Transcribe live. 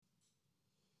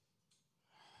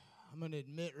going to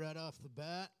admit right off the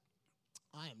bat,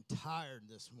 I am tired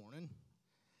this morning.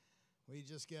 We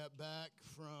just got back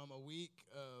from a week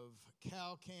of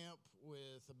cow camp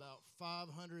with about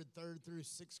 500 third through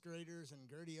sixth graders in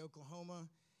Gertie, Oklahoma.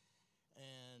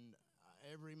 And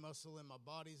every muscle in my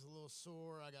body's a little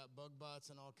sore. I got bug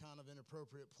bites in all kind of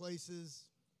inappropriate places.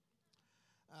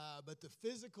 But the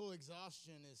physical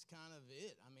exhaustion is kind of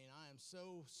it. I mean, I am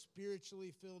so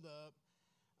spiritually filled up.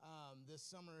 This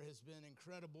summer has been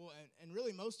incredible. And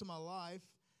really most of my life,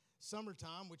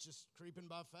 summertime, which is creeping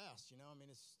by fast. You know, I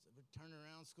mean, we're turning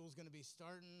around. School's going to be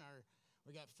starting.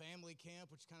 We got family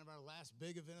camp, which is kind of our last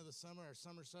big event of the summer. Our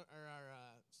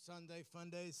Sunday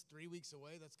fun days, 3 weeks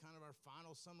away. That's kind of our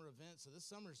final summer event. So this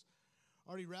summer's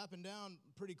already wrapping down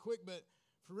pretty quick. But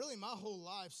for really my whole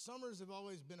life, summers have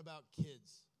always been about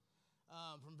kids.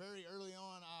 From very early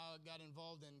on, I got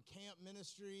involved in camp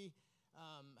ministry.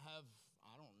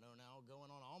 I don't know now, going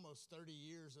on almost 30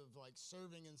 years of like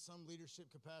serving in some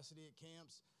leadership capacity at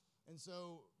camps. And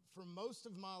so for most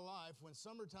of my life, when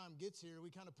summertime gets here, we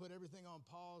kind of put everything on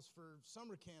pause for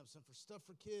summer camps and for stuff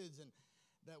for kids, and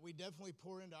that we definitely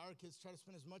pour into our kids, try to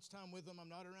spend as much time with them.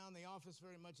 I'm not around the office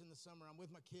very much in the summer. I'm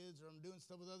with my kids, or I'm doing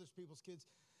stuff with other people's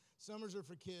kids. Summers are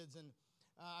for kids. And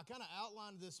I kind of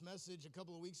outlined this message a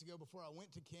couple of weeks ago before I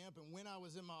went to camp. And when I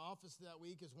was in my office that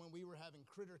week is when we were having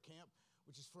critter camp,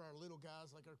 which is for our little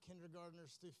guys, like our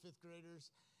kindergartners through fifth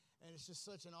graders. And it's just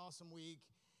such an awesome week.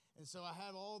 And so I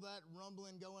have all that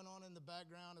rumbling going on in the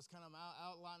background as kind of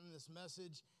outlining this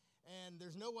message. And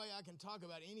there's no way I can talk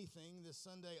about anything this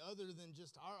Sunday other than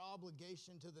just our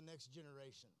obligation to the next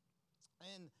generation.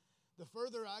 And the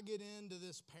further I get into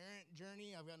this parent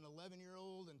journey, I've got an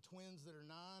 11-year-old and twins that are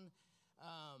 9.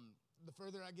 The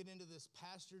further I get into this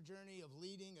pastor journey of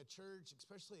leading a church,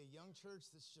 especially a young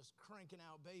church that's just cranking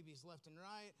out babies left and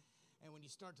right. And when you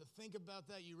start to think about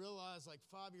that, you realize like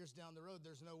 5 years down the road,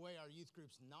 there's no way our youth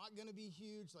group's not going to be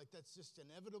huge. Like that's just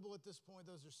inevitable at this point.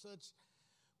 Those are such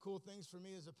cool things for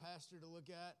me as a pastor to look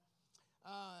at.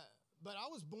 But I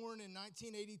was born in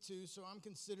 1982, so I'm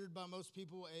considered by most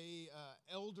people a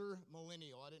elder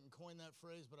millennial. I didn't coin that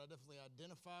phrase, but I definitely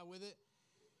identify with it.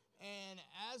 And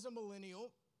as a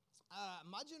millennial,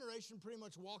 my generation pretty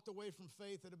much walked away from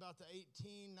faith at about the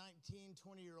 18, 19,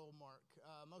 20-year-old mark.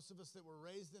 Most of us that were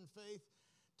raised in faith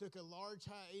took a large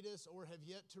hiatus or have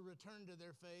yet to return to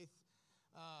their faith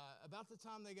about the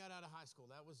time they got out of high school.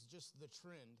 That was just the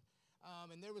trend.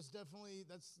 And that's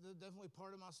definitely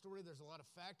part of my story. There's a lot of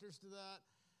factors to that.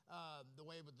 The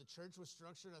way the church was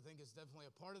structured, I think, is definitely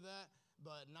a part of that.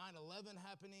 But 9/11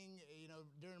 happening,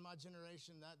 during my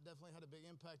generation, that definitely had a big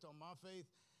impact on my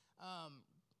faith.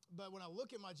 But when I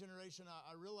look at my generation,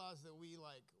 I realize that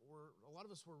a lot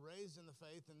of us were raised in the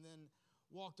faith and then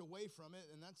walked away from it,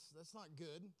 and that's not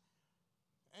good.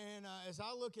 And as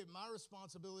I look at my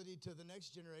responsibility to the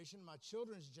next generation, my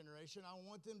children's generation, I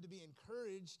want them to be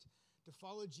encouraged to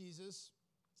follow Jesus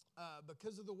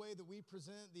because of the way that we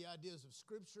present the ideas of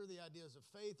Scripture, the ideas of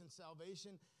faith and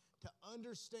salvation, to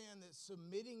understand that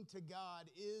submitting to God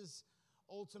is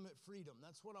ultimate freedom.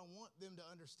 That's what I want them to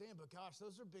understand. But gosh,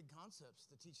 those are big concepts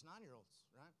to teach 9-year-olds,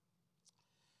 right?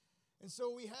 And so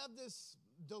we have this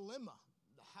dilemma.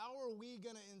 How are we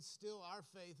going to instill our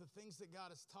faith, the things that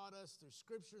God has taught us through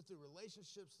Scripture, through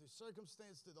relationships, through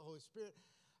circumstance, through the Holy Spirit?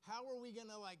 How are we going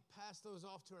to pass those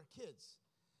off to our kids?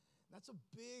 That's a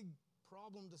big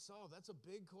problem to solve. That's a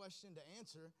big question to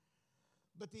answer.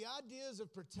 But the ideas of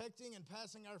protecting and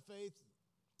passing our faith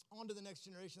on to the next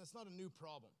generation, that's not a new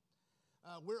problem.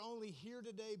 We're only here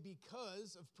today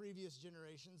because of previous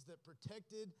generations that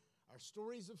protected our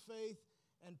stories of faith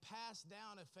and passed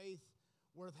down a faith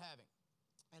worth having.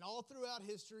 And all throughout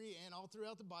history and all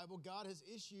throughout the Bible, God has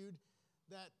issued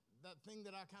that thing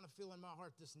that I kind of feel in my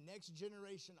heart, this next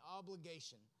generation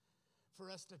obligation for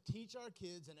us to teach our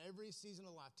kids in every season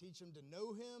of life, teach them to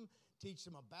know Him, teach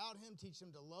them about Him, teach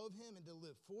them to love Him and to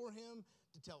live for Him,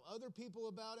 to tell other people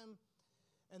about Him.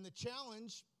 And the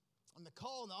challenge and the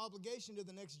call and the obligation to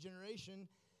the next generation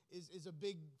is a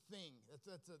big thing.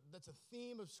 That's a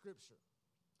theme of Scripture.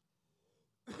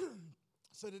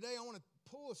 So today I want to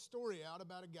pull a story out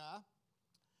about a guy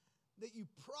that you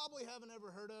probably haven't ever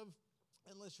heard of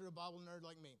unless you're a Bible nerd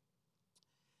like me.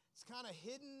 It's kind of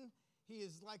hidden. He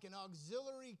is like an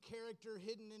auxiliary character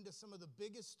hidden into some of the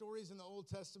biggest stories in the Old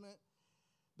Testament.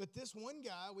 But this one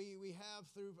guy we have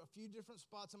through a few different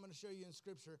spots I'm going to show you in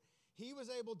Scripture, he was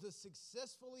able to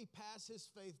successfully pass his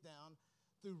faith down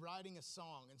through writing a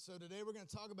song. And so today we're going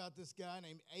to talk about this guy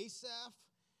named Asaph.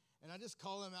 And I just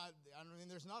call him out. I mean,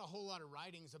 there's not a whole lot of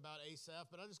writings about Asaph,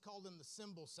 but I just called him the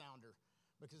cymbal sounder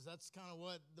because that's kind of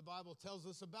what the Bible tells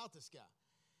us about this guy.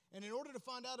 And in order to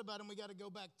find out about him, we got to go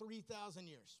back 3,000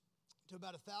 years to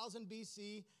about 1000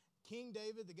 BC. King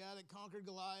David, the guy that conquered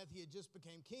Goliath, he had just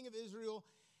became king of Israel,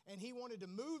 and he wanted to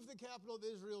move the capital of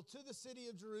Israel to the city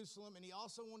of Jerusalem, and he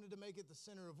also wanted to make it the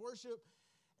center of worship.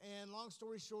 And long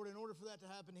story short, in order for that to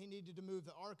happen, he needed to move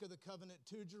the Ark of the Covenant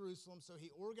to Jerusalem. So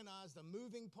he organized a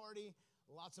moving party,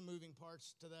 lots of moving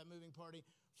parts to that moving party,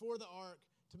 for the Ark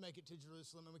to make it to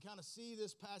Jerusalem. And we kind of see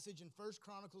this passage in 1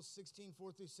 Chronicles 16,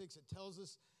 4-6. It tells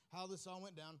us how this all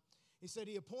went down. He said,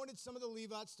 he appointed some of the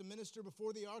Levites to minister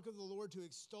before the ark of the Lord, to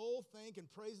extol, thank, and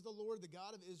praise the Lord, the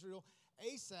God of Israel.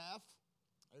 Asaph,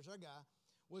 there's our guy,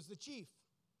 was the chief.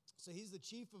 So he's the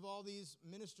chief of all these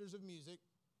ministers of music.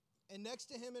 And next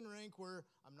to him in rank were,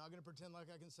 I'm not going to pretend like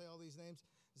I can say all these names,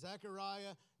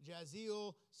 Zechariah,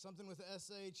 Jaziel, something with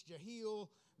SH,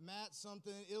 Jehiel, Matt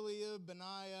something, Eliab,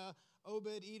 Benaiah,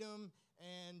 Obed-Edom,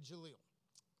 and Jaleel.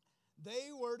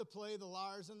 They were to play the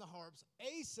lyres and the harps.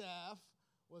 Asaph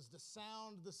was to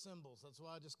sound the cymbals. That's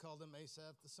why I just called him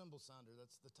Asaph, the cymbal sounder.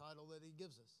 That's the title that he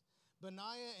gives us.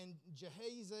 Benaiah and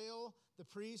Jehaziel, the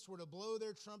priests, were to blow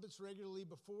their trumpets regularly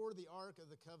before the ark of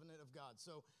the covenant of God.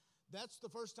 So that's the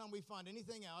first time we find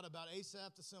anything out about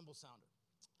Asaph, the cymbal sounder.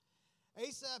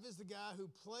 Asaph is the guy who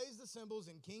plays the cymbals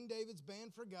in King David's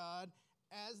band for God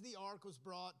as the ark was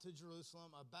brought to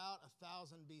Jerusalem about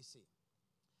 1000 BC.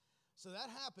 So that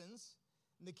happens,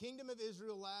 and the kingdom of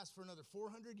Israel lasts for another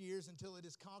 400 years until it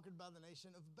is conquered by the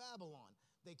nation of Babylon.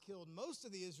 They killed most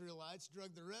of the Israelites,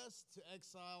 drug the rest to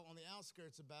exile on the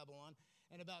outskirts of Babylon,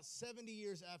 and about 70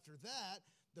 years after that,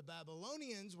 the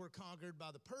Babylonians were conquered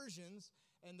by the Persians,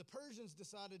 and the Persians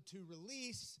decided to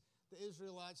release the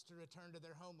Israelites to return to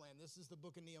their homeland. This is the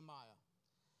book of Nehemiah.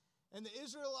 And the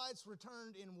Israelites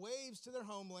returned in waves to their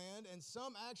homeland, and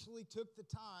some actually took the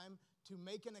time to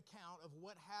make an account of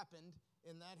what happened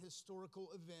in that historical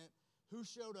event, who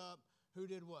showed up, who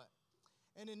did what.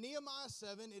 And in Nehemiah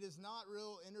 7, it is not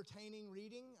real entertaining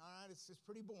reading, all right? It's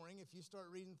pretty boring if you start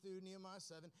reading through Nehemiah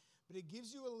 7, but it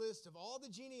gives you a list of all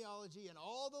the genealogy and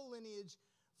all the lineage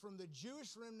from the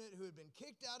Jewish remnant who had been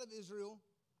kicked out of Israel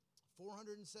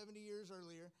 470 years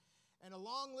earlier, and a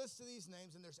long list of these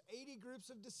names, and there's 80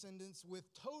 groups of descendants with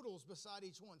totals beside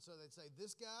each one. So they'd say,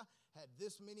 this guy had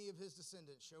this many of his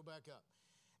descendants, show back up.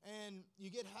 And you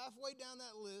get halfway down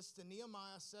that list to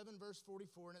Nehemiah 7, verse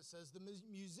 44, and it says, the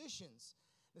musicians.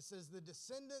 It says, the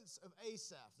descendants of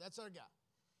Asaph. That's our guy.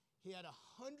 He had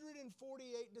 148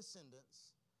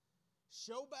 descendants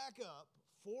show back up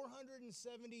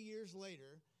 470 years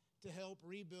later to help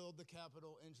rebuild the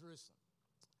capital in Jerusalem.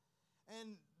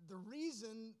 And the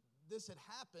reason this had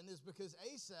happened is because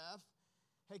Asaph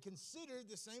had considered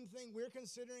the same thing we're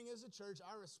considering as a church,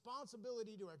 our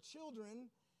responsibility to our children.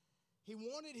 He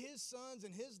wanted his sons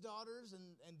and his daughters and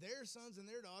their sons and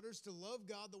their daughters to love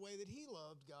God the way that he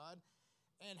loved God.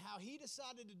 And how he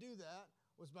decided to do that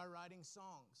was by writing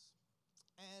songs.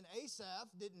 And Asaph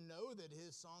didn't know that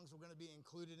his songs were going to be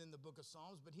included in the book of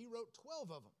Psalms, but he wrote 12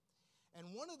 of them.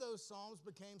 And one of those psalms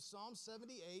became Psalm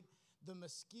 78, the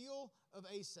Maskil of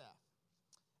Asaph.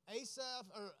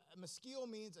 Maskil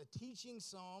means a teaching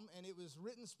psalm, and it was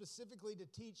written specifically to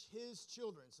teach his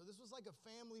children. So this was like a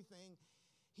family thing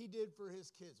he did for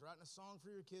his kids, writing a song for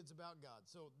your kids about God.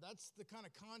 So that's the kind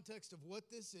of context of what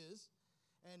this is.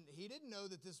 And he didn't know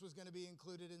that this was going to be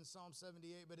included in Psalm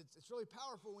 78, but it's really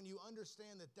powerful when you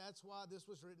understand that that's why this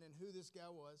was written and who this guy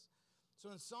was.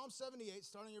 So in Psalm 78,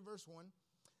 starting at verse 1, it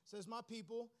says, my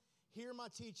people, hear my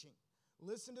teaching.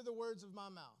 Listen to the words of my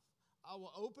mouth. I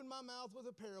will open my mouth with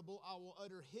a parable. I will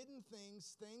utter hidden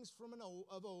things, things from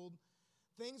of old,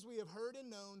 things we have heard and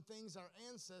known, things our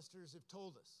ancestors have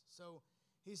told us. So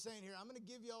he's saying here, I'm going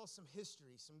to give you all some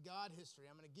history, some God history.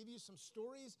 I'm going to give you some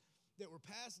stories that were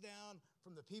passed down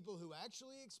from the people who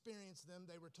actually experienced them.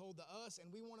 They were told to us,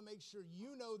 and we want to make sure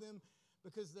you know them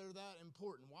because they're that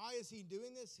important. Why is he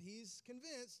doing this? He's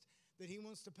convinced that he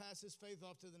wants to pass his faith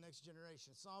off to the next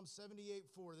generation. Psalm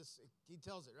 78:4, he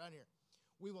tells it right here.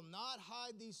 We will not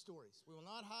hide these stories. We will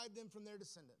not hide them from their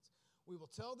descendants. We will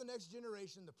tell the next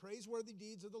generation the praiseworthy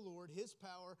deeds of the Lord, his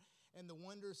power, and the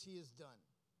wonders he has done.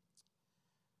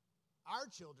 Our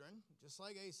children, just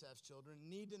like Asaph's children,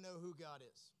 need to know who God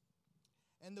is.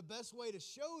 And the best way to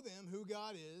show them who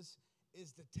God is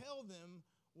to tell them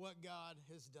what God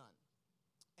has done.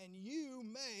 And you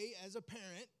may, as a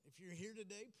parent, if you're here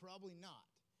today, probably not.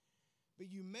 But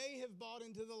you may have bought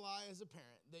into the lie as a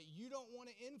parent that you don't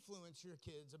want to influence your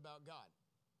kids about God.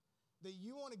 That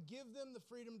you want to give them the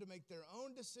freedom to make their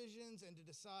own decisions and to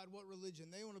decide what religion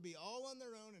they want to be all on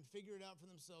their own and figure it out for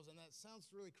themselves. And that sounds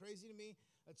really crazy to me.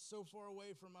 That's so far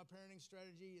away from my parenting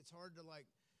strategy. It's hard to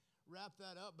wrap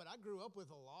that up, but I grew up with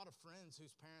a lot of friends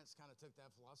whose parents kind of took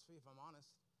that philosophy, if I'm honest.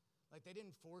 Like, they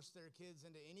didn't force their kids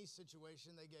into any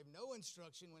situation. They gave no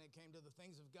instruction when it came to the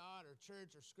things of God or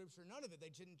church or Scripture, none of it.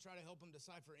 They didn't try to help them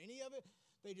decipher any of it.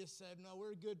 They just said, no,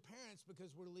 we're good parents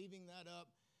because we're leaving that up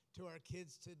to our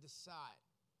kids to decide.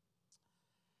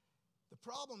 The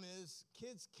problem is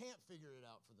kids can't figure it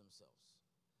out for themselves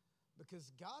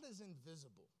because God is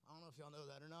invisible. I don't know if y'all know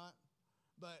that or not,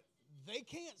 but they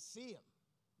can't see Him.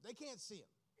 They can't see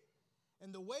Him.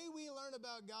 And the way we learn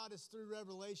about God is through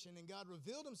revelation, and God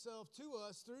revealed Himself to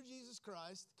us through Jesus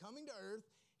Christ coming to earth.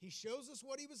 He shows us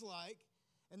what He was like,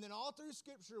 and then all through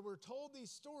Scripture we're told these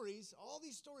stories, all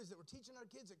these stories that we're teaching our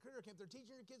kids at Critter Camp. They're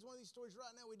teaching your kids one of these stories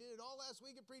right now. We did it all last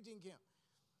week at preteen camp.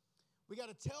 We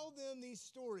got to tell them these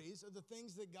stories of the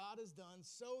things that God has done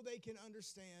so they can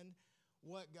understand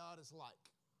what God is like.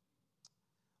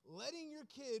 Letting your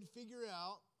kid figure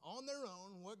out on their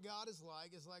own what God is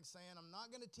like saying, I'm not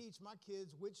going to teach my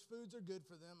kids which foods are good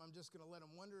for them. I'm just going to let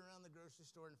them wander around the grocery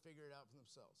store and figure it out for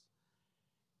themselves.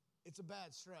 It's a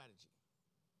bad strategy.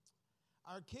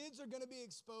 Our kids are going to be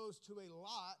exposed to a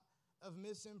lot of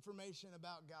misinformation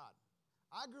about God.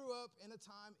 I grew up in a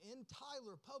time in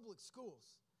Tyler public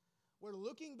schools where,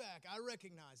 looking back, I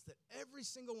recognize that every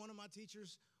single one of my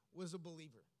teachers was a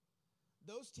believer.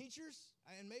 Those teachers,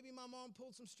 and maybe my mom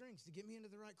pulled some strings to get me into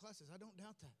the right classes. I don't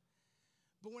doubt that.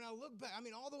 But when I look back,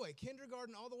 all the way,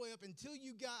 kindergarten all the way up until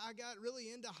I got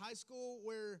really into high school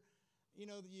where, you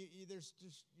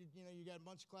got a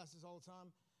bunch of classes all the time.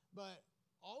 But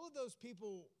all of those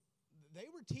people, they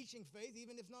were teaching faith,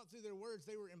 even if not through their words.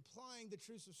 They were implying the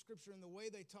truths of Scripture in the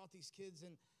way they taught these kids,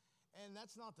 and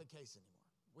that's not the case anymore.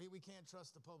 We can't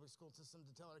trust the public school system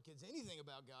to tell our kids anything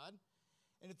about God.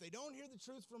 And if they don't hear the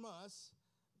truth from us,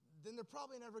 then they're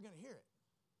probably never going to hear it.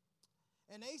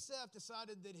 And Asaph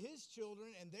decided that his children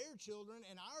and their children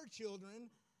and our children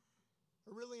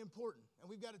are really important, and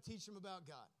we've got to teach them about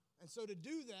God. And so to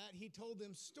do that, he told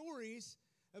them stories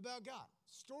about God,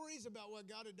 stories about what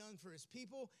God had done for His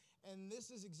people, and this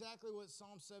is exactly what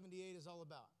Psalm 78 is all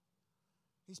about.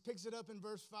 He picks it up in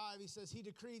verse 5. He says, He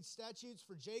decreed statutes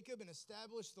for Jacob and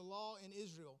established the law in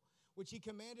Israel, which He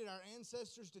commanded our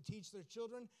ancestors to teach their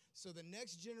children, so the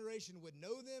next generation would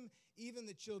know them, even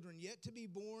the children yet to be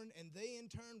born, and they in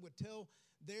turn would tell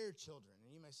their children.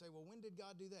 And you may say, well, when did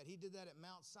God do that? He did that at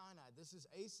Mount Sinai. This is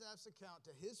Asaph's account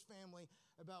to his family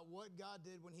about what God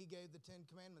did when He gave the 10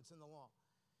 Commandments in the law.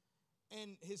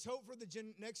 And his hope for the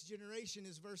next generation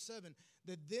is verse 7,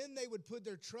 that then they would put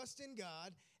their trust in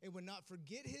God and would not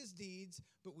forget His deeds,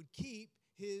 but would keep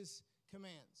His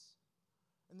commands.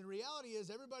 And the reality is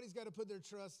everybody's got to put their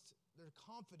trust, their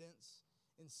confidence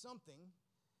in something.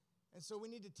 And so we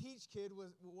need to teach kids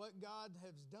what God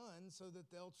has done so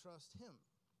that they'll trust Him.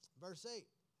 Verse 8,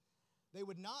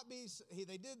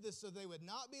 they did this so they would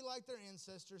not be like their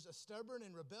ancestors, a stubborn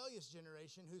and rebellious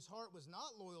generation whose heart was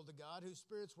not loyal to God, whose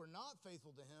spirits were not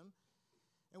faithful to Him.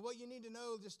 And what you need to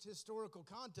know, just historical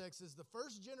context, is the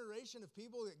first generation of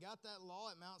people that got that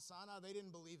law at Mount Sinai, they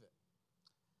didn't believe it.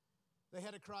 They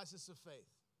had a crisis of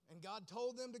faith. And God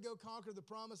told them to go conquer the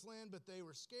promised land, but they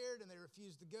were scared and they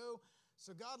refused to go.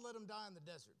 So God let them die in the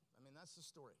desert. That's the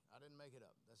story. I didn't make it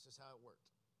up. That's just how it worked.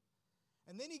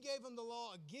 And then He gave them the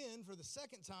law again for the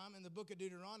second time in the book of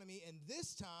Deuteronomy. And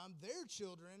this time, their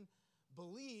children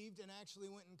believed and actually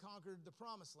went and conquered the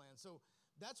promised land. So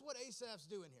that's what Asaph's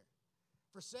doing here.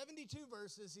 For 72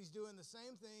 verses, he's doing the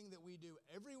same thing that we do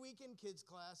every week in kids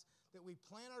class, that we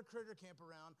plan our Critter Camp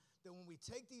around, that when we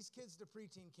take these kids to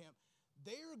preteen camp,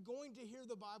 they are going to hear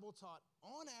the Bible taught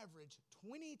on average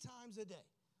 20 times a day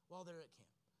while they're at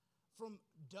camp from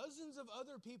dozens of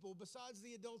other people besides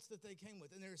the adults that they came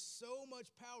with. And there's so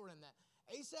much power in that.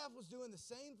 Asaph was doing the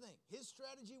same thing. His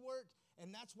strategy worked,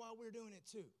 and that's why we're doing it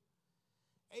too.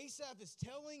 Asaph is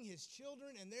telling his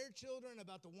children and their children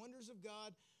about the wonders of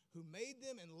God who made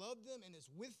them and loved them and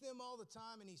is with them all the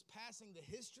time, and he's passing the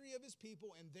history of his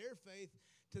people and their faith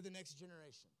to the next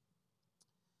generation.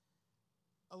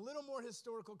 A little more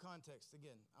historical context.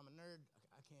 Again, I'm a nerd.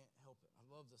 I can't help it. I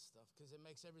love this stuff because it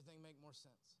makes everything make more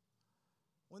sense.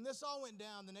 When this all went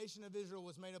down, the nation of Israel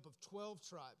was made up of 12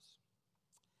 tribes.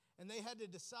 And they had to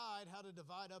decide how to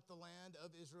divide up the land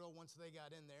of Israel once they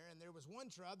got in there. And there was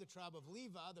one tribe, the tribe of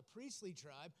Levi, the priestly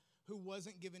tribe, who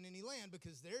wasn't given any land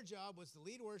because their job was to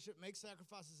lead worship, make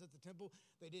sacrifices at the temple.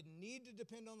 They didn't need to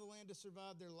depend on the land to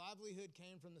survive. Their livelihood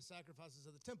came from the sacrifices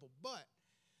of the temple. But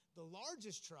the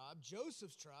largest tribe,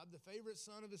 Joseph's tribe, the favorite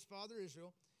son of his father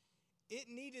Israel, it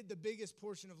needed the biggest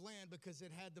portion of land because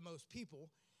it had the most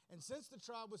people. And since the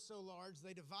tribe was so large,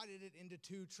 they divided it into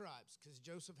two tribes because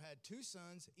Joseph had two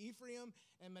sons, Ephraim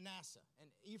and Manasseh. And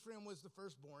Ephraim was the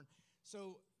firstborn.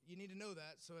 So you need to know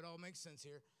that, so it all makes sense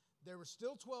here. There were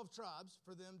still 12 tribes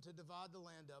for them to divide the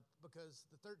land up because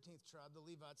the 13th tribe, the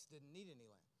Levites, didn't need any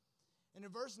land. And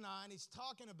in verse 9, he's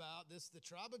talking about this, the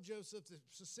tribe of Joseph,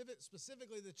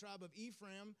 specifically the tribe of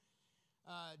Ephraim,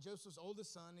 Joseph's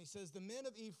oldest son. He says, the men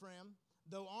of Ephraim,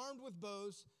 though armed with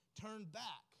bows, turned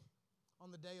back on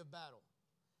the day of battle.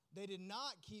 They did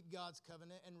not keep God's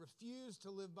covenant and refused to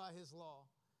live by his law.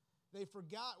 They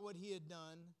forgot what he had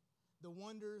done, the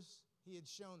wonders he had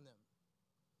shown them.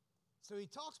 So he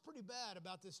talks pretty bad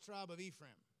about this tribe of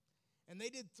Ephraim. And they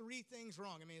did three things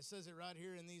wrong. I mean, it says it right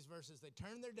here in these verses. They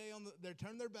turned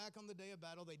their back on the day of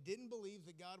battle. They didn't believe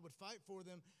that God would fight for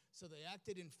them, so they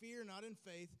acted in fear, not in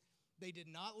faith. They did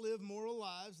not live moral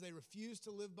lives. They refused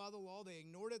to live by the law. They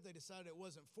ignored it. They decided it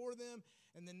wasn't for them.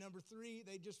 And then number three,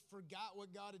 they just forgot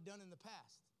what God had done in the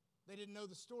past. They didn't know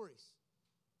the stories.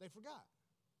 They forgot.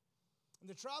 And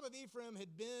the tribe of Ephraim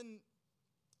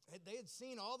they had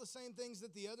seen all the same things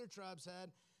that the other tribes had.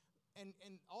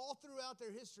 And all throughout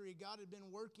their history, God had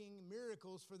been working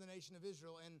miracles for the nation of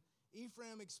Israel. And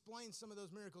Ephraim explains some of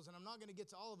those miracles. And I'm not going to get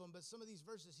to all of them, but some of these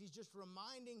verses, he's just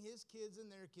reminding his kids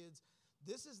and their kids,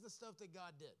 this is the stuff that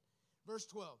God did. Verse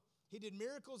 12, he did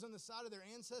miracles on the side of their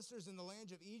ancestors in the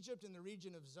land of Egypt in the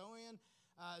region of Zoan.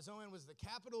 Zoan was the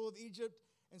capital of Egypt.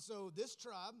 And so this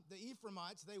tribe, the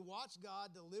Ephraimites, they watched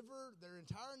God deliver their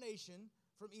entire nation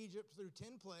from Egypt through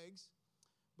 10 plagues.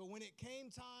 But when it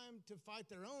came time to fight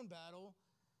their own battle,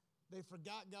 they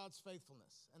forgot God's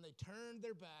faithfulness. And they turned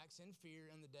their backs in fear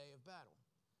in the day of battle.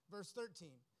 Verse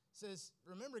 13. Says,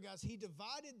 remember, guys, he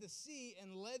divided the sea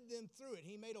and led them through it.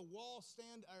 He made water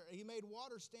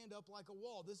stand up like a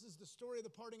wall. This is the story of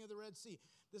the parting of the Red Sea.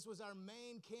 This was our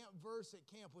main camp verse at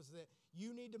camp, was that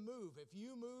you need to move. If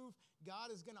you move,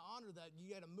 God is going to honor that. You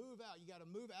got to move out. You got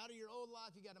to move out of your old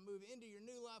life. You got to move into your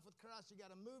new life with Christ. You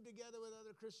got to move together with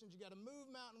other Christians. You got to move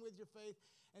mountain with your faith.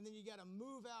 And then you got to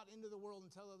move out into the world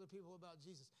and tell other people about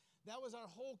Jesus. That was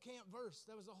our whole camp verse.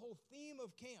 That was the whole theme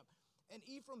of camp. And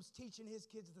Ephraim's teaching his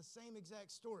kids the same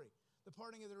exact story, the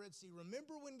parting of the Red Sea.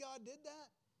 Remember when God did that?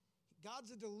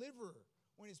 God's a deliverer.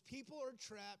 When his people are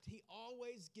trapped, he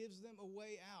always gives them a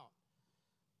way out.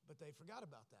 But they forgot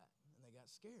about that, and they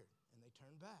got scared, and they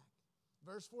turned back.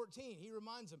 Verse 14, he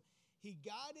reminds them, he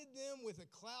guided them with a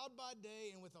cloud by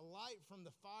day and with a light from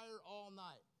the fire all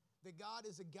night. That God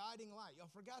is a guiding light.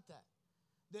 Y'all forgot that.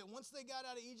 That once they got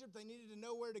out of Egypt, they needed to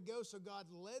know where to go, so God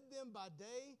led them by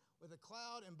day with a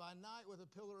cloud and by night with a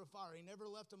pillar of fire. He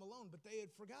never left them alone, but they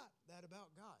had forgot that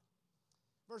about God.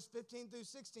 Verse 15 through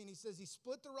 16, he says, he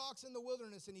split the rocks in the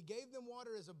wilderness, and he gave them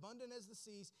water as abundant as the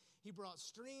seas. He brought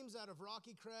streams out of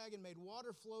rocky crag and made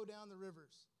water flow down the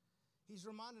rivers. He's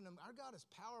reminding them, our God is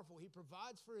powerful. He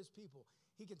provides for his people.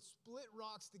 He can split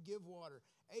rocks to give water.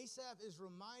 Asaph is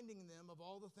reminding them of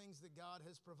all the things that God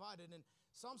has provided. And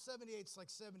Psalm 78 is like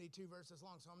 72 verses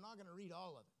long, so I'm not going to read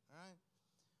all of it, all right?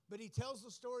 But he tells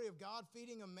the story of God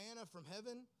feeding them manna from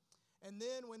heaven. And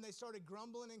then when they started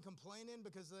grumbling and complaining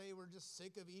because they were just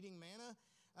sick of eating manna,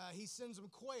 he sends them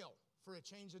quail for a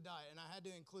change of diet. And I had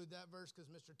to include that verse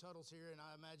because Mr. Tuttle's here, and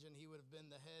I imagine he would have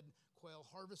been the head quail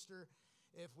harvester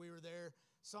if we were there.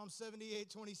 Psalm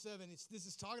 78:27, this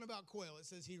is talking about quail. It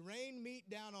says, he rained meat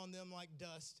down on them like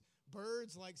dust,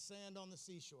 birds like sand on the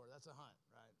seashore. That's a hunt,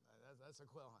 right? That's a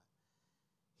quail hunt.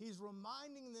 He's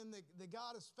reminding them that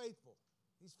God is faithful.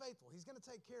 He's faithful. He's going to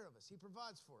take care of us. He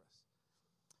provides for us.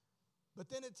 But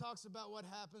then it talks about what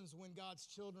happens when God's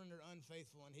children are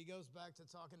unfaithful. And he goes back to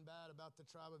talking bad about the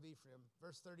tribe of Ephraim.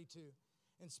 Verse 32,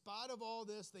 in spite of all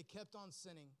this, they kept on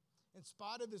sinning. In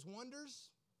spite of his wonders,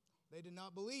 they did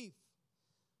not believe.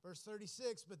 Verse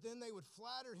 36, but then they would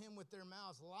flatter him with their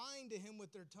mouths, lying to him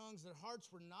with their tongues. Their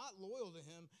hearts were not loyal to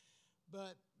him,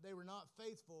 but they were not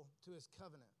faithful to his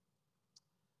covenant.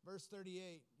 Verse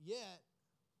 38, yet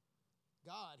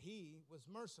God, he was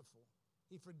merciful.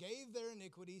 He forgave their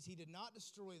iniquities. He did not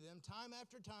destroy them. Time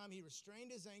after time, he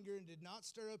restrained his anger and did not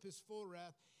stir up his full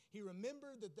wrath. He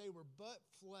remembered that they were but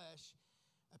flesh,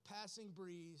 a passing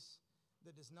breeze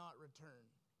that does not return.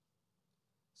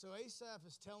 So Asaph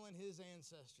is telling his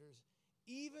ancestors,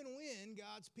 even when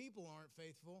God's people aren't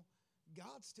faithful,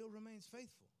 God still remains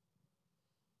faithful.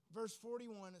 Verse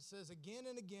 41, it says, again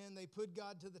and again they put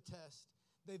God to the test.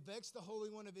 They vexed the Holy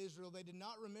One of Israel. They did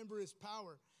not remember his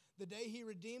power. The day he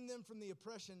redeemed them from the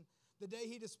oppression, the day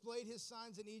he displayed his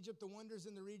signs in Egypt, the wonders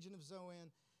in the region of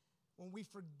Zoan. When we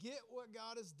forget what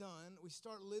God has done, we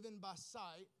start living by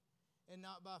sight and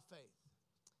not by faith.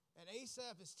 And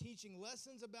Asaph is teaching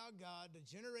lessons about God to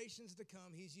generations to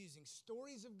come. He's using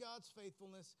stories of God's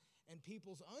faithfulness and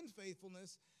people's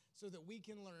unfaithfulness so that we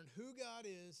can learn who God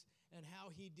is and how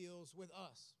he deals with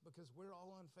us, because we're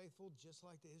all unfaithful just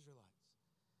like the Israelites.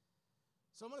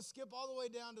 So I'm going to skip all the way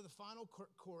down to the final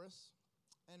chorus.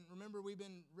 And remember, we've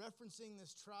been referencing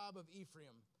this tribe of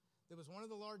Ephraim that was one of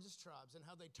the largest tribes, and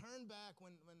how they turned back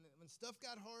when stuff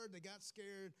got hard, they got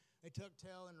scared, they tucked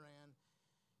tail and ran.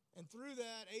 And through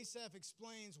that, Asaph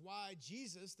explains why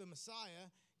Jesus, the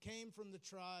Messiah, came from the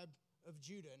tribe of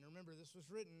Judah. And remember, this was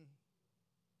written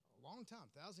a long time,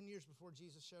 1,000 years before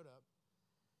Jesus showed up.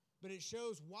 But it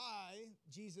shows why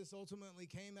Jesus ultimately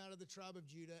came out of the tribe of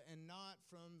Judah and not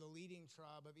from the leading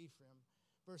tribe of Ephraim.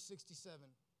 Verse 67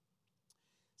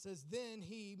 says, "Then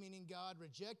he," meaning God,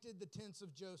 "rejected the tents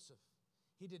of Joseph.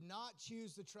 He did not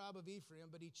choose the tribe of Ephraim,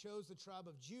 but he chose the tribe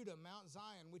of Judah, Mount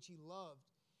Zion, which he loved.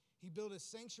 He built a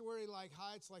sanctuary like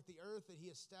heights, like the earth that he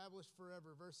established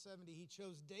forever." Verse 70, "He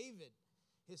chose David,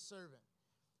 his servant,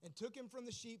 and took him from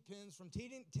the sheep pens. From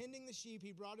tending the sheep,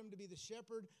 he brought him to be the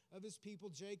shepherd of his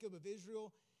people, Jacob, of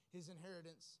Israel, his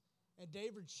inheritance. And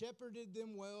David shepherded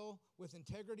them well with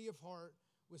integrity of heart,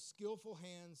 with skillful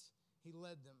hands he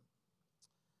led them."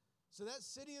 So that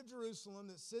city of Jerusalem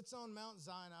that sits on Mount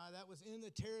Sinai, that was in the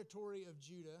territory of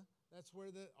Judah. That's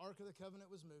where the Ark of the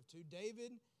Covenant was moved to.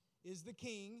 David is the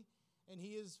king, and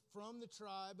he is from the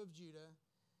tribe of Judah.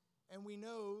 And we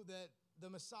know that the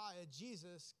Messiah,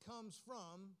 Jesus, comes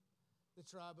from the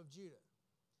tribe of Judah.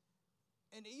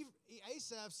 And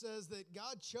Asaph says that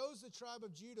God chose the tribe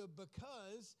of Judah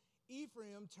because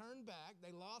Ephraim turned back.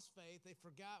 They lost faith. They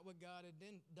forgot what God had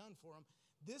done for them.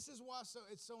 This is why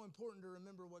it's so important to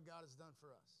remember what God has done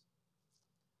for us.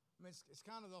 I mean, it's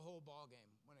kind of the whole ball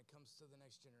game when it comes to the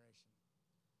next generation.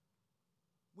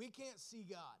 We can't see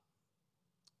God.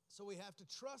 So we have to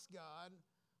trust God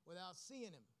without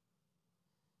seeing him.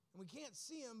 And we can't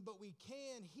see him, but we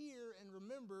can hear and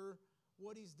remember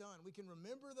what he's done. We can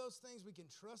remember those things, we can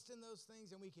trust in those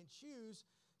things, and we can choose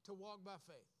to walk by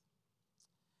faith.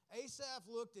 Asaph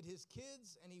looked at his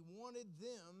kids, and he wanted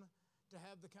them to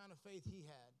have the kind of faith he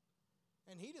had.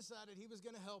 And he decided he was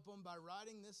going to help them by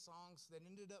writing this song that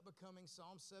ended up becoming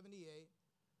Psalm 78.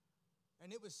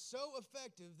 And it was so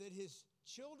effective that his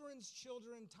children's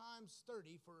children times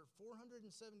 30 for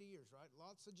 470 years, right?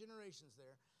 Lots of generations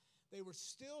there. They were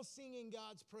still singing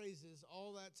God's praises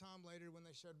all that time later when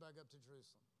they showed back up to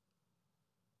Jerusalem.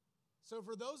 So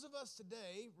for those of us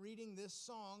today reading this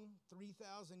song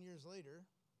 3,000 years later,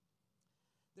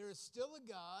 there is still a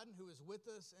God who is with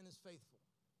us and is faithful.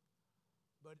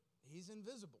 But he's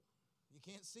invisible. You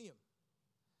can't see him.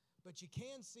 But you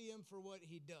can see him for what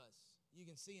he does. You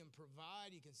can see him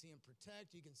provide, you can see him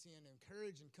protect, you can see him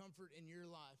encourage and comfort in your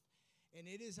life. And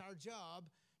it is our job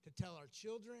to tell our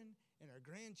children and our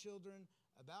grandchildren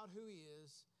about who he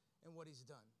is and what he's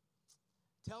done.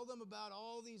 Tell them about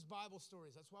all these Bible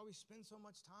stories. That's why we spend so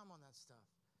much time on that stuff.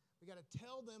 We got to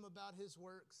tell them about his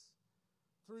works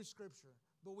through Scripture.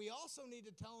 But we also need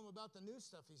to tell them about the new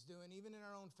stuff he's doing, even in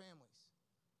our own families.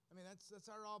 I mean, that's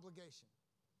our obligation.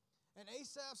 And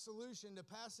Asaph's solution to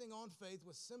passing on faith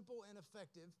was simple and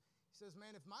effective. He says,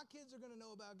 man, if my kids are going to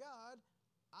know about God,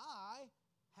 I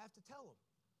have to tell them.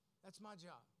 That's my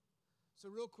job. So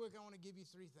real quick, I want to give you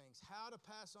 3 things. How to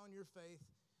pass on your faith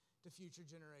to future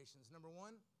generations. Number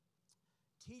 1,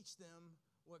 teach them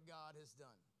what God has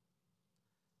done.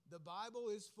 The Bible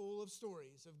is full of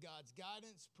stories of God's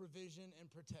guidance, provision,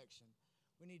 and protection.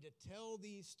 We need to tell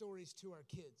these stories to our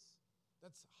kids.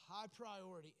 That's high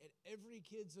priority at every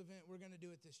kids event we're going to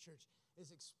do at this church,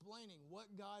 is explaining what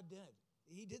God did.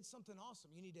 He did something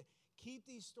awesome. You need to keep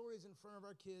these stories in front of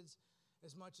our kids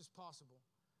as much as possible.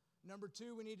 Number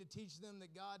 2, we need to teach them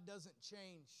that God doesn't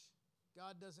change.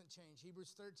 God doesn't change.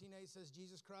 Hebrews 13:8 says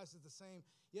Jesus Christ is the same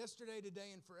yesterday,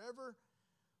 today, and forever.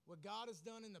 What God has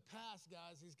done in the past,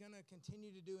 guys, he's going to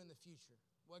continue to do in the future.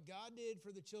 What God did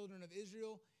for the children of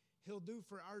Israel, he'll do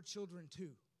for our children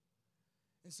too.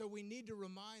 And so we need to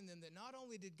remind them that not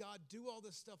only did God do all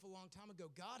this stuff a long time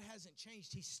ago, God hasn't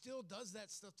changed. He still does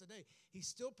that stuff today. He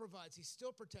still provides. He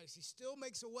still protects. He still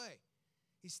makes a way.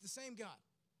 He's the same God.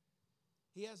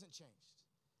 He hasn't changed.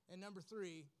 And number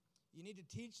 3, you need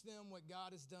to teach them what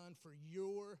God has done for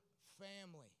your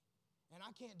family. And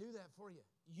I can't do that for you.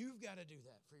 You've got to do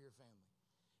that for your family.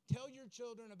 Tell your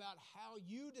children about how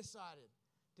you decided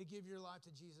to give your life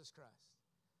to Jesus Christ.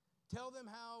 Tell them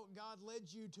how God led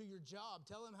you to your job.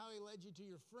 Tell them how he led you to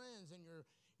your friends and your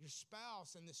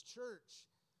spouse and this church.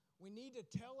 We need to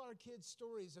tell our kids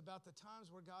stories about the times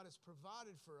where God has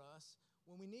provided for us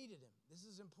when we needed him. This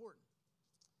is important.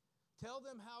 Tell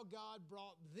them how God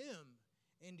brought them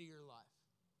into your life.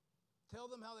 Tell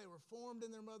them how they were formed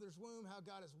in their mother's womb, how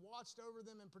God has watched over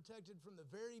them and protected from the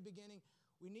very beginning.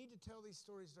 We need to tell these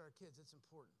stories to our kids. It's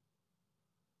important.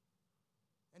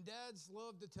 And dads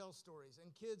love to tell stories.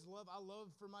 And kids I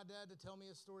love for my dad to tell me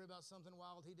a story about something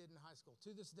wild he did in high school.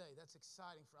 To this day, that's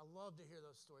exciting. I love to hear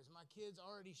those stories. My kids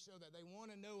already show that. They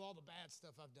want to know all the bad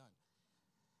stuff I've done.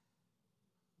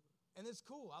 And it's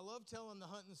cool. I love telling the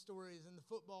hunting stories and the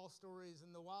football stories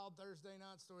and the wild Thursday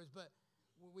night stories. But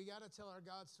we got to tell our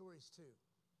God stories too.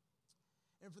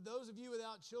 And for those of you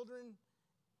without children,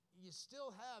 you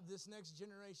still have this next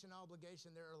generation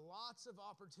obligation. There are lots of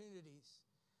opportunities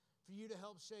for you to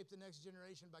help shape the next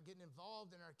generation by getting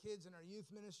involved in our kids and our youth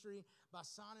ministry, by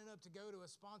signing up to go to a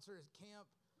sponsored camp.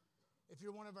 If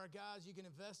you're one of our guys, you can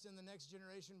invest in the next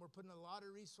generation. We're putting a lot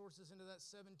of resources into that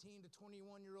 17 to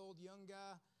 21-year-old young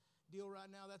guy deal right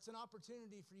now. That's an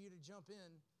opportunity for you to jump in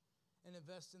and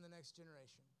invest in the next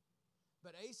generation.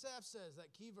 But Asaph says,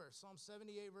 that key verse, Psalm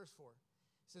 78, verse 4,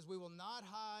 says, we will not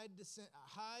hide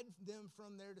them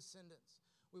from their descendants.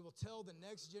 We will tell the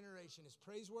next generation his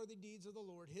praiseworthy deeds of the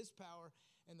Lord, his power,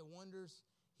 and the wonders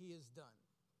he has done.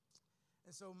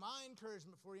 And so my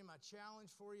encouragement for you, my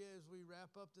challenge for you as we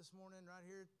wrap up this morning right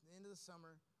here at the end of the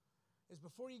summer is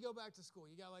before you go back to school,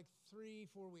 you got like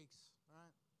 3-4 weeks, all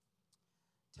right?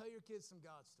 Tell your kids some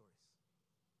God stories.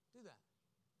 Do that.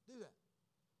 Do that.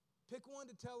 Pick one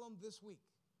to tell them this week.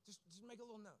 Just make a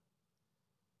little note.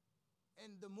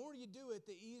 And the more you do it,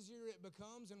 the easier it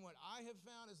becomes. And what I have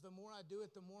found is the more I do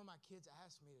it, the more my kids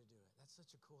ask me to do it. That's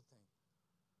such a cool thing.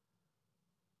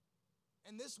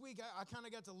 And this week, I kind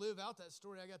of got to live out that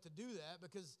story. I got to do that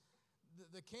because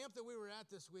the camp that we were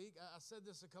at this week, I said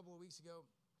this a couple of weeks ago,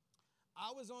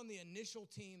 I was on the initial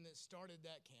team that started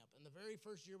that camp. And the very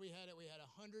first year we had it, we had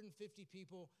 150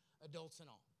 people, adults and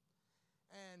all.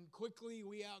 And quickly,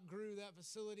 we outgrew that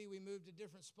facility. We moved to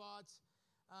different spots.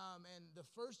 And the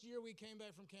first year we came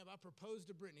back from camp, I proposed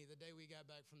to Brittany the day we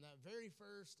got back from that very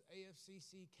first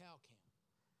AFCC Cal camp.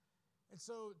 And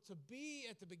so to be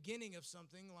at the beginning of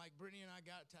something, like Brittany and I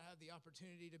got to have the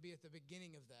opportunity to be at the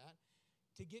beginning of that,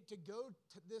 to get to go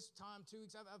to this time, 2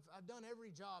 weeks, I've done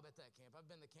every job at that camp. I've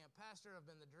been the camp pastor, I've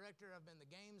been the director, I've been the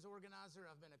games organizer,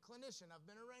 I've been a clinician, I've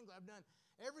been a wrangler, I've done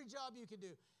every job you could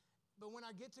do. But when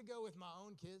I get to go with my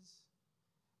own kids,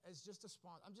 as just a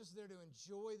sponsor, I'm just there to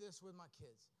enjoy this with my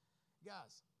kids.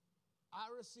 Guys, I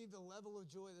received a level of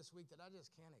joy this week that I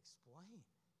just can't explain.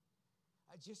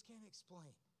 I just can't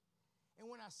explain. And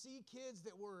when I see kids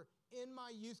that were in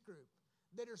my youth group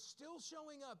that are still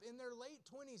showing up in their late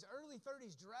 20s, early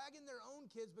 30s, dragging their own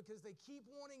kids because they keep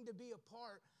wanting to be a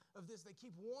part of this. They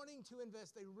keep wanting to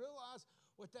invest. They realize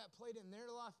what that played in their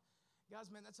life.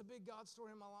 Guys, man, that's a big God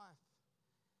story in my life.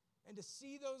 And to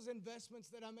see those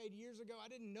investments that I made years ago, I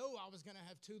didn't know I was going to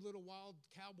have 2 little wild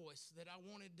cowboys that I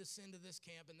wanted to send to this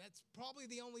camp. And that's probably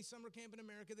the only summer camp in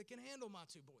America that can handle my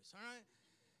 2 boys, all right?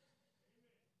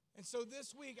 And so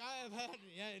this week I have had,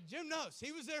 Jim knows. He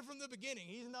was there from the beginning.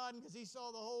 He's nodding because he saw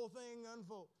the whole thing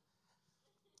unfold.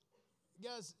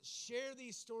 Guys, share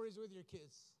these stories with your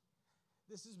kids.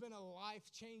 This has been a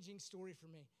life-changing story for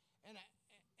me. And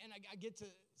I get to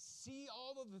see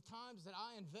all of the times that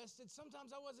I invested.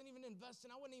 Sometimes I wasn't even investing.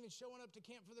 I wasn't even showing up to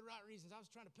camp for the right reasons. I was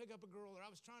trying to pick up a girl, or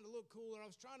I was trying to look cool, or I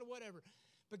was trying to whatever.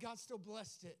 But God still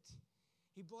blessed it.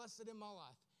 He blessed it in my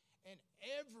life. And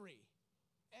every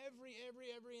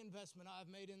investment I've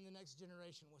made in the next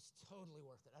generation was totally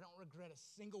worth it. I don't regret a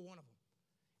single one of them.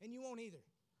 And you won't either.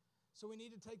 So we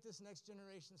need to take this next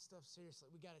generation stuff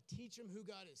seriously. We got to teach them who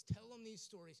God is. Tell them these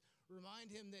stories. Remind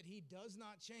him that he does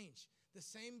not change. The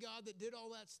same God that did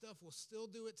all that stuff will still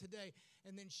do it today.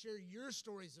 And then share your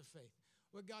stories of faith,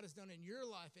 what God has done in your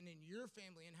life and in your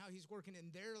family and how he's working in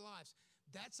their lives.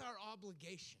 That's our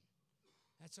obligation.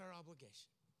 That's our obligation.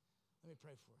 Let me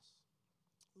pray for us.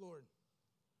 Lord,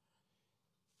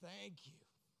 thank you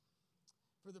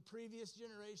for the previous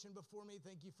generation before me.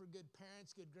 Thank you for good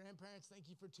parents, good grandparents. Thank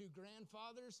you for 2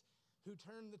 grandfathers who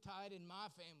turned the tide in my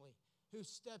family, who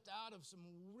stepped out of some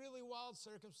really wild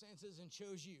circumstances and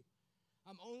chose you.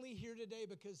 I'm only here today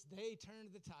because they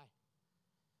turned the tide.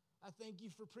 I thank you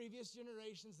for previous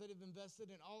generations that have invested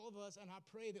in all of us, and I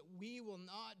pray that we will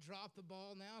not drop the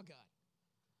ball now, God.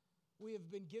 We have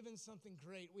been given something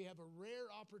great. We have a rare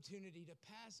opportunity to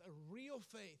pass a real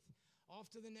faith off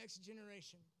to the next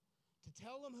generation, to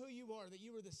tell them who you are, that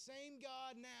you are the same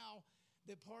God now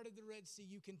that parted the Red Sea.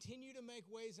 You continue to make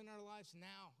ways in our lives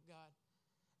now, God.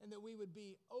 And that we would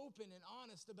be open and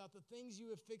honest about the things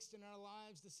you have fixed in our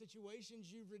lives, the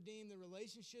situations you've redeemed, the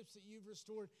relationships that you've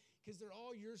restored, because they're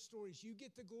all your stories. You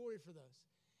get the glory for those.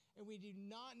 And we do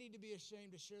not need to be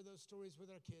ashamed to share those stories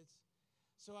with our kids.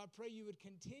 So I pray you would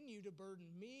continue to burden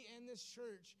me and this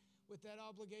church with that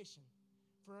obligation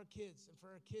for our kids and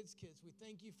for our kids' kids. We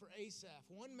thank you for Asaph,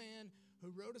 one man who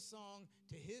wrote a song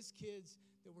to his kids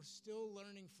that we're still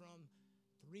learning from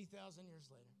 3,000 years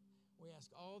later. We ask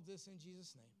all of this in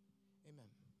Jesus' name.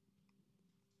 Amen.